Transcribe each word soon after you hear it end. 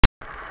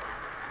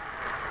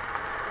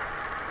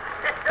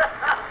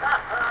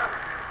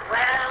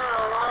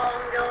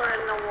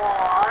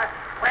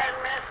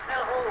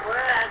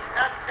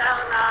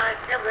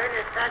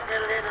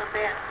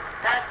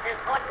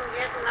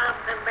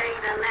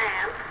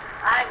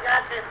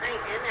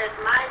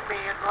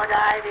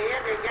good idea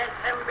to get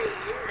some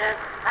bees and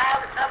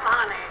have some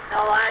honey.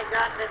 So I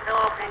got to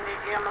talking to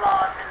Jim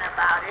Lawson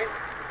about it.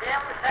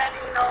 Jim said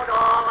he knowed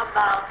all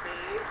about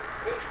bees.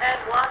 He said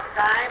one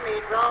time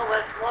he drove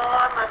a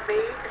swarm of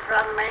bees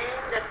from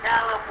Maine to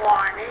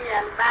California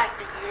and back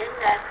again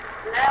and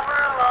never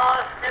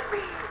lost a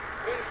bee.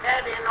 He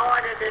said in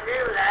order to do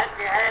that,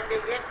 you had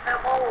to get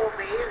some old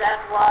bee that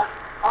was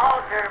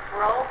halter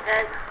broke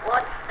and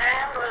would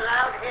stand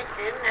without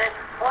hitching and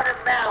put a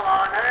bell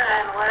on her,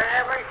 and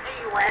wherever she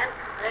went,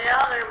 the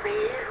other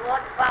bees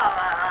would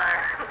follow her.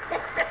 He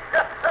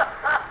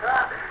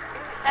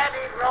said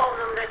he drove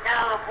them to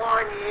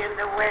California in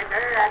the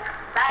winter and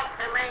back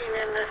to Maine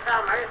in the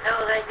summer so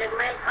they could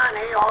make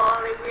honey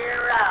all the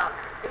year round.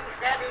 He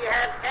said he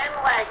had 10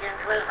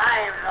 wagons with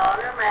hives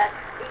on them, and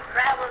he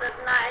traveled at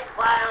night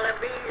while the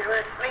bees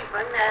were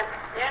sleeping, and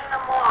in the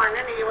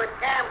morning he would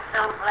camp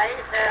someplace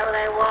where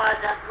there was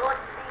a good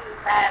bee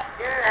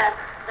pasture, and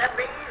the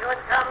bees would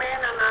come in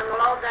and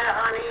unload their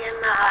honey in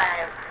the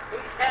hive. He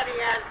said he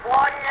had 40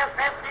 or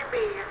 50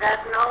 bees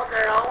that know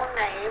their own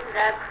names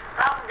and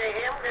come to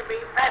him to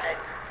be petted.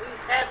 He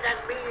said that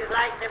bees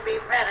like to be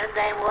petted,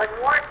 they would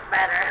work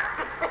better.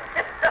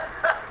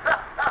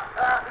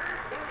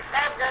 He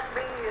said that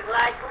bees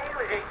like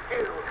music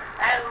too,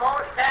 and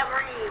most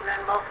every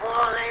evening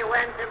before they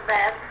went to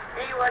bed,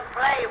 he would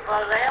play for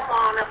them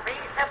on a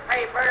piece of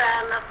paper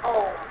and a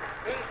poem.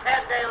 He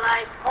said they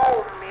like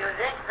poem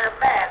music the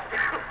best.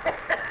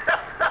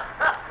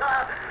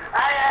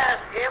 I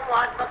asked him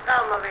what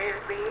become of his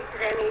bees,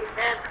 and he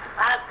said,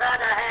 I thought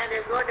I had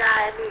a good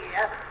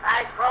idea.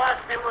 I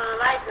crossed them with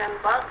lightning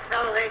bugs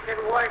so they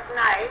could work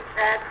nights,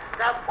 and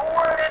the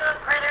poor little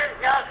critters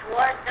just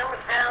worked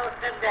themselves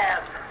to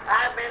death.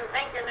 I've been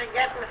thinking of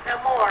getting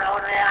some more,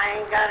 only I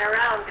ain't got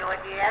around to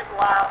it yet.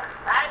 Well,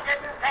 I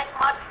didn't take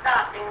much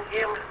stock in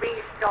Jim's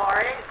bee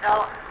story,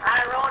 so I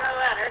wrote a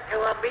letter to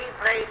a bee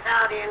place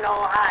out in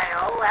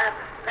Ohio, and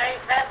they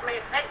sent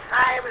me 6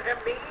 hives of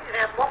bees,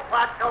 a book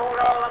what told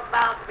all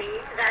about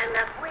bees, and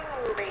a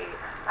queen bee.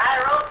 I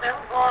wrote them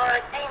for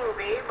a king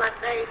bee, but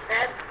they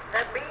said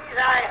the bees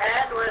I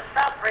had were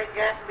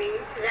suffragette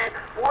bees and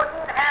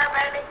wouldn't have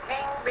any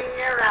king bee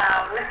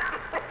around.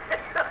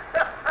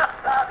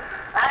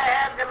 I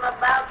had them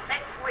about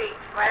 6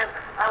 weeks when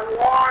a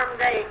warm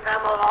day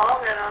come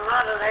along, and a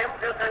lot of them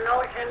took a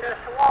notion to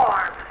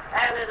swarm,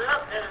 and it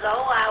looked as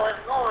though I was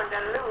going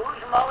to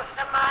lose most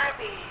of my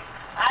bees.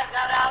 I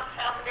got out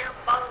some new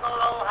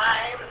bungalow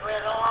hives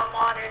with all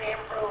modern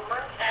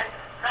improvements and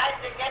tried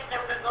to get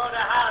them to go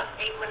to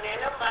housekeeping in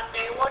them, but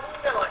they wouldn't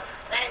do it.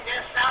 They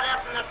just sat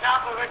up in the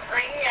top of a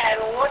tree and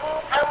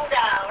wouldn't come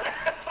down.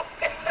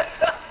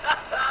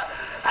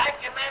 I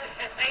commenced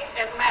to think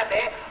that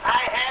maybe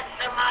I had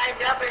some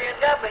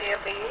IWW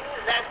bees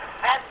that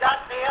had got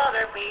the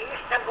other bees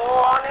to go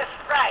on a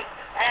strike,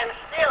 and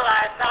still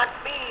I thought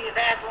bees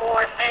had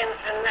more sense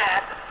than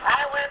that.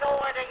 I went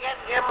over to get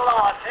Jim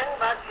Lawson,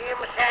 but Jim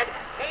said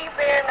he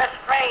being a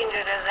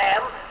stranger to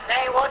them,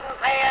 they wouldn't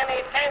pay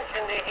any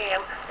attention to him.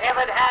 If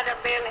it had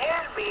been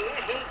his bees,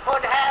 he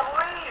could have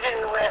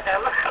reasoned with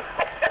them.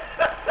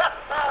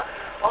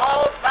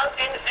 Old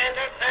Punkin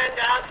Center turned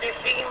out to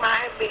see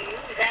my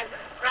bees and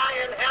try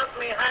and help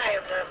me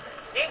hive them.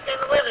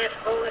 Deacon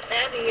Witherspoon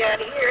said he had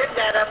heard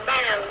that a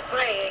band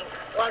playing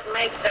would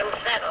make them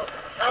settle.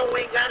 So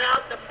we got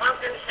out the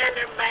Punkin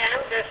Center band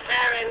to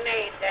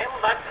serenade them,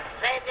 but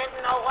they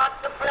didn't know what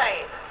to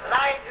play.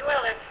 Lige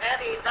Willett said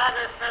he thought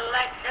a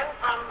selection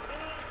from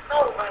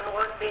Beethoven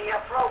would be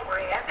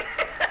appropriate.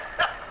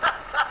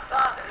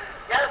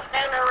 Just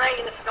then a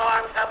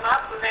rainstorm come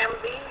up, and them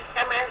bees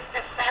commenced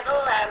to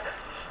settle and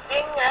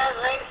sting as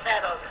they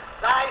settled.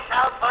 Gosh,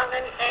 how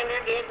Punkin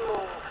Center did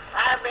move.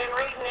 I've been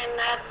reading in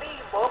that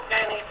bee book,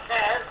 and it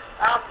says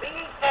a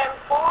bee can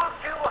pull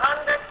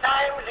 200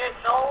 times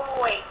its own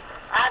weight.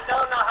 I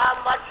don't know how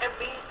much a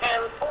bee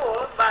can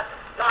pull,